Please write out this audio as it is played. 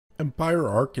Empire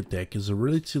Architect is a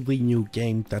relatively new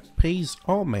game that pays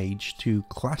homage to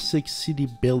classic city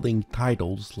building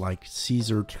titles like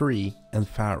Caesar 3 and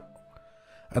Pharaoh.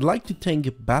 I'd like to thank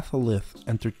Batholith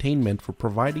Entertainment for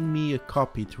providing me a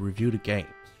copy to review the game.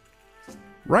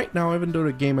 Right now, even though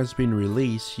the game has been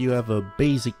released, you have a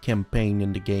basic campaign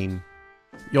in the game.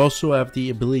 You also have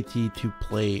the ability to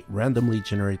play randomly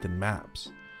generated maps.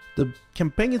 The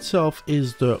campaign itself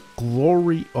is the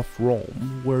Glory of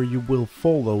Rome, where you will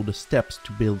follow the steps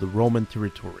to build the Roman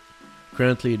territory.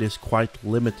 Currently it is quite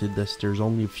limited as there's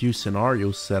only a few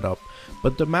scenarios set up,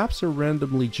 but the maps are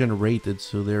randomly generated,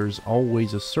 so there's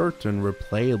always a certain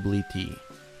replayability.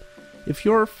 If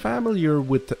you're familiar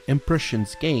with the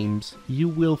Impressions games, you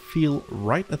will feel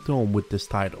right at home with this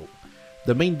title.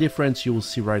 The main difference you will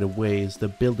see right away is the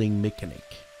building mechanic.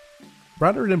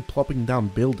 Rather than plopping down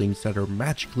buildings that are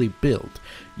magically built,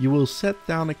 you will set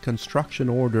down a construction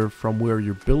order from where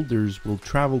your builders will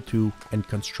travel to and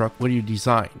construct what you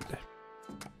designed.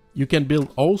 You can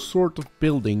build all sorts of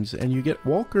buildings and you get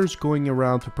walkers going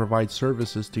around to provide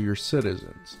services to your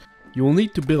citizens. You will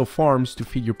need to build farms to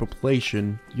feed your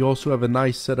population. You also have a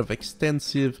nice set of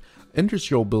extensive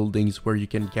industrial buildings where you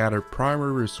can gather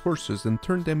primary resources and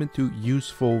turn them into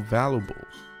useful valuables.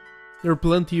 There are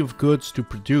plenty of goods to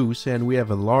produce and we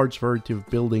have a large variety of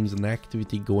buildings and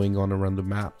activity going on around the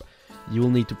map. You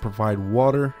will need to provide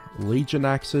water, legion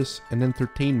access, and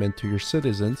entertainment to your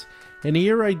citizens, and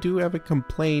here I do have a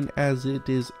complaint as it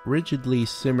is rigidly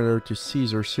similar to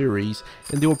Caesar series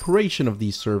and the operation of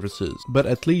these services, but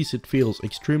at least it feels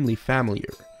extremely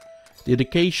familiar. The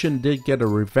education did get a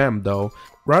revamp though.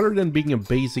 Rather than being a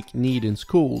basic need in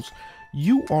schools,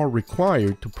 you are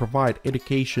required to provide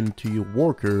education to your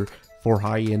worker for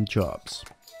high-end jobs.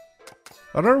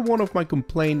 Another one of my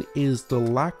complaints is the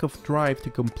lack of drive to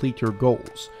complete your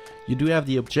goals. You do have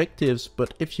the objectives,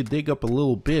 but if you dig up a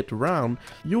little bit around,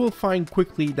 you will find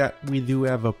quickly that we do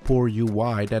have a poor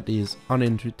UI that is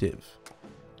unintuitive.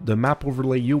 The map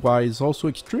overlay UI is also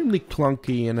extremely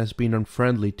clunky and has been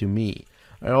unfriendly to me.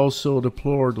 I also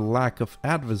deplore the lack of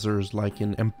advisors like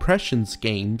in Impressions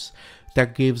games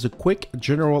that gives a quick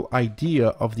general idea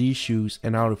of the issues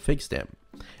and how to fix them.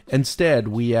 Instead,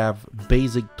 we have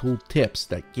basic tool tips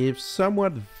that give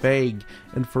somewhat vague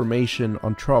information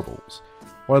on troubles.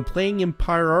 While playing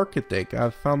Empire Architect,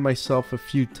 I've found myself a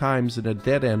few times in a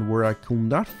dead end where I could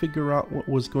not figure out what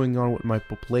was going on with my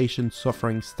population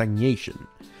suffering stagnation.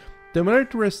 The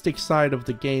militaristic side of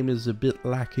the game is a bit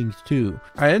lacking too.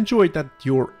 I enjoyed that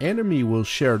your enemy will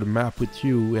share the map with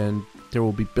you and they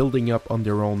will be building up on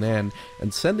their own end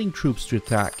and sending troops to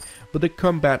attack, but the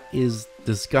combat is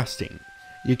disgusting.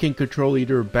 You can control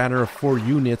either a banner of 4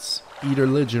 units, either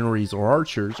legionaries or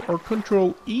archers, or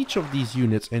control each of these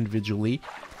units individually,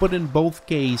 but in both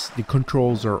cases the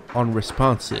controls are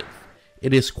unresponsive.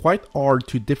 It is quite hard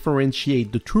to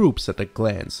differentiate the troops at a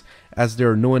glance, as there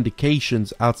are no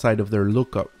indications outside of their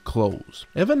lookup clothes.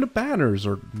 Even the banners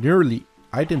are nearly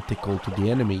identical to the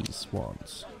enemy's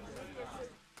ones.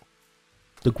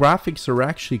 The graphics are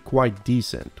actually quite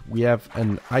decent. We have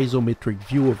an isometric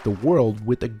view of the world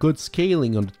with a good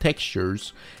scaling on the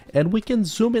textures, and we can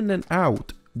zoom in and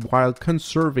out while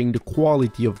conserving the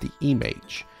quality of the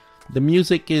image. The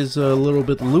music is a little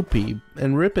bit loopy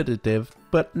and repetitive,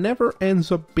 but never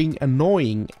ends up being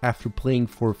annoying after playing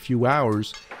for a few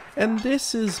hours, and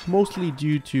this is mostly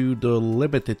due to the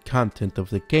limited content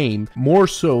of the game, more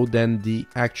so than the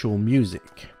actual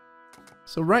music.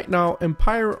 So right now,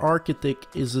 Empire Architect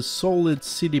is a solid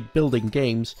city building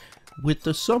game with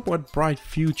a somewhat bright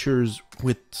futures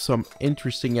with some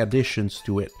interesting additions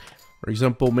to it. For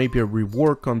example, maybe a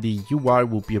rework on the UI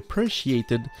will be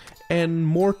appreciated, and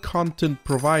more content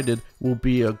provided will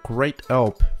be a great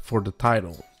help for the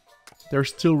title.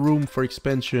 There's still room for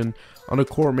expansion on the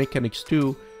core mechanics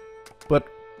too, but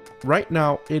right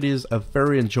now it is a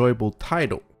very enjoyable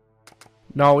title.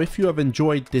 Now, if you have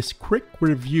enjoyed this quick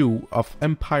review of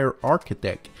Empire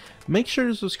Architect, make sure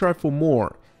to subscribe for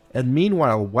more, and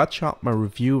meanwhile watch out my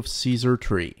review of Caesar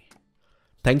 3.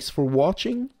 Thanks for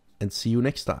watching, and see you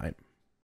next time.